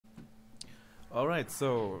Alright,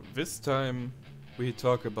 so this time we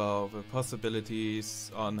talk about the possibilities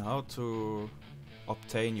on how to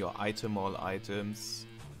obtain your item all items.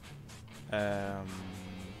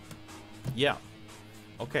 Yeah,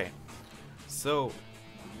 okay. So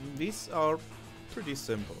these are pretty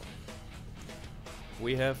simple.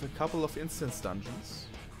 We have a couple of instance dungeons.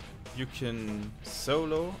 You can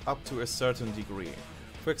solo up to a certain degree.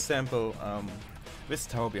 For example, this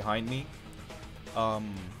tower behind me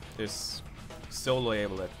is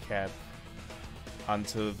soloable at cap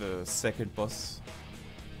until the second boss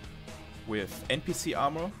with NPC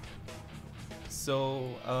armor. So,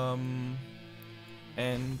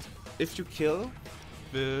 and if you kill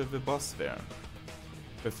the boss there,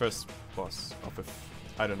 the first boss of the,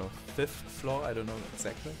 I don't know, 5th floor, I don't know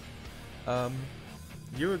exactly,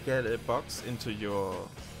 you will get a box into your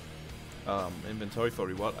inventory for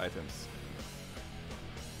reward items.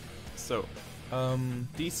 So,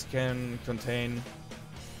 these can contain,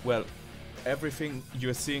 well, everything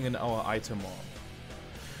you're seeing in our item mall.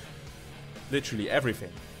 Literally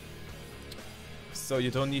everything. So you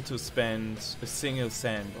don't need to spend a single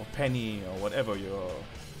cent or penny or whatever you're,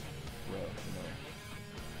 well, you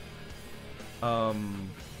know.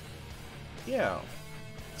 Yeah.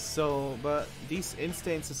 So, but these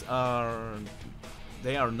instances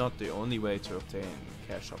they are not the only way to obtain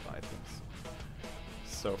cash shop items.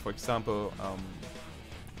 So, for example,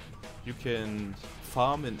 you can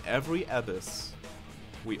farm in every abyss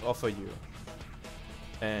we offer you,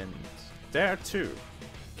 and there too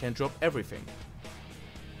can drop everything,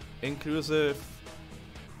 inclusive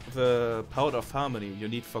the powder of harmony you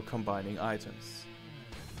need for combining items.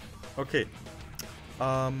 Okay.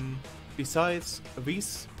 Besides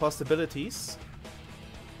these possibilities,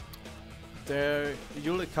 there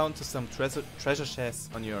you'll encounter some treasure chests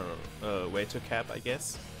on your way to cap, I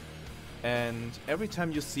guess. And every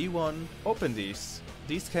time you see one, open these.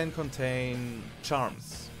 These can contain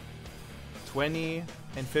charms, 20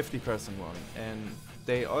 and 50% one, and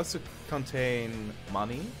they also contain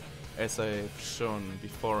money, as I've shown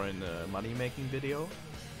before in the money making video.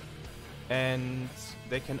 And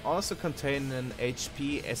they can also contain an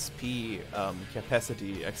HP SP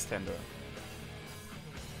capacity extender.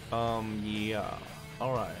 Yeah,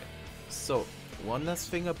 alright. So, one last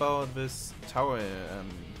thing about this tower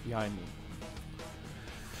behind me.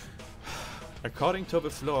 According to the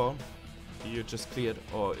floor you just cleared,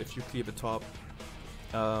 or if you clear the top,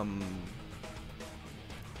 the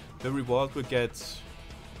reward will get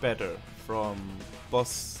better from boss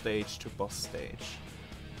stage to boss stage.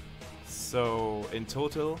 So in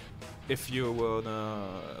total, if you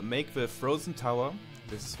wanna make the frozen tower,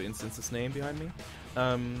 this is the instance's name behind me,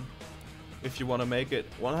 if you wanna make it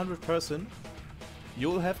 100%,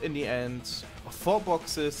 you'll have in the end 4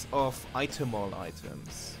 boxes of item all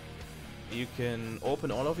items. You can open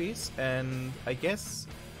all of these, and I guess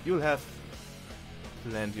you'll have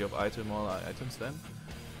plenty of item all items then.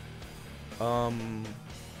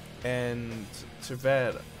 And to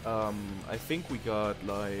that, I think we got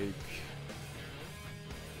like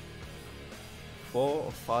 4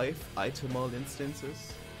 or 5 item all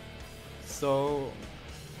instances. So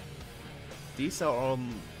these are all,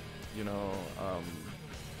 you know,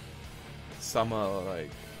 some are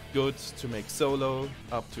like good to make solo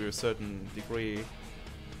up to a certain degree,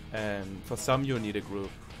 and for some you need a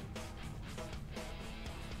group.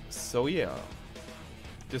 So yeah,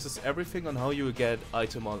 this is everything on how you get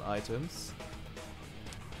item all items.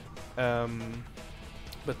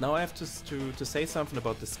 But now I have to say something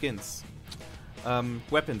about the skins.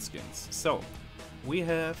 Weapon skins. So we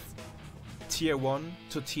have tier 1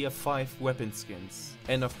 to tier 5 weapon skins,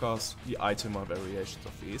 and of course the item or variations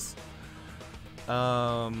of these.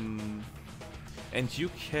 And you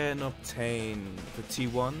can obtain the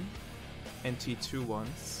T1 and T2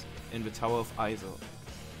 ones in the Tower of Iso.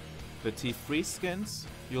 The T3 skins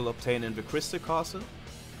you'll obtain in the Crystal Castle,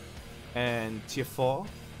 and tier 4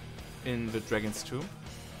 in the Dragon's Tomb.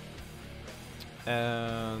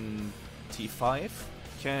 And T5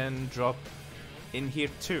 can drop in here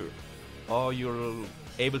too, or you're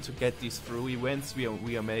able to get these through events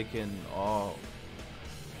we are making, or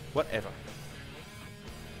whatever.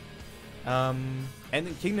 And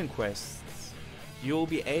in Kingdom Quests, you'll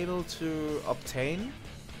be able to obtain,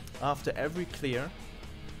 after every clear,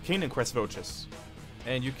 Kingdom Quest vouchers.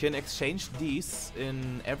 And you can exchange these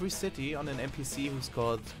in every city on an NPC who's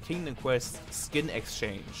called Kingdom Quest Skin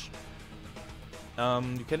Exchange.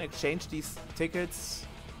 You can exchange these tickets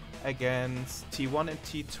against T1 and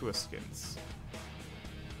T2 skins.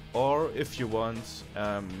 Or if you want,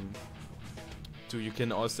 you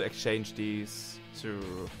can also exchange these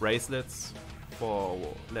to bracelets for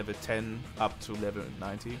level 10 up to level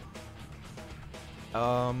 90.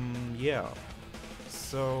 Yeah.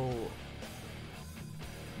 So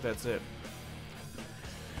that's it.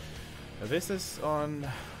 This is on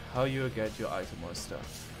how you get your item or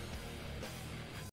stuff.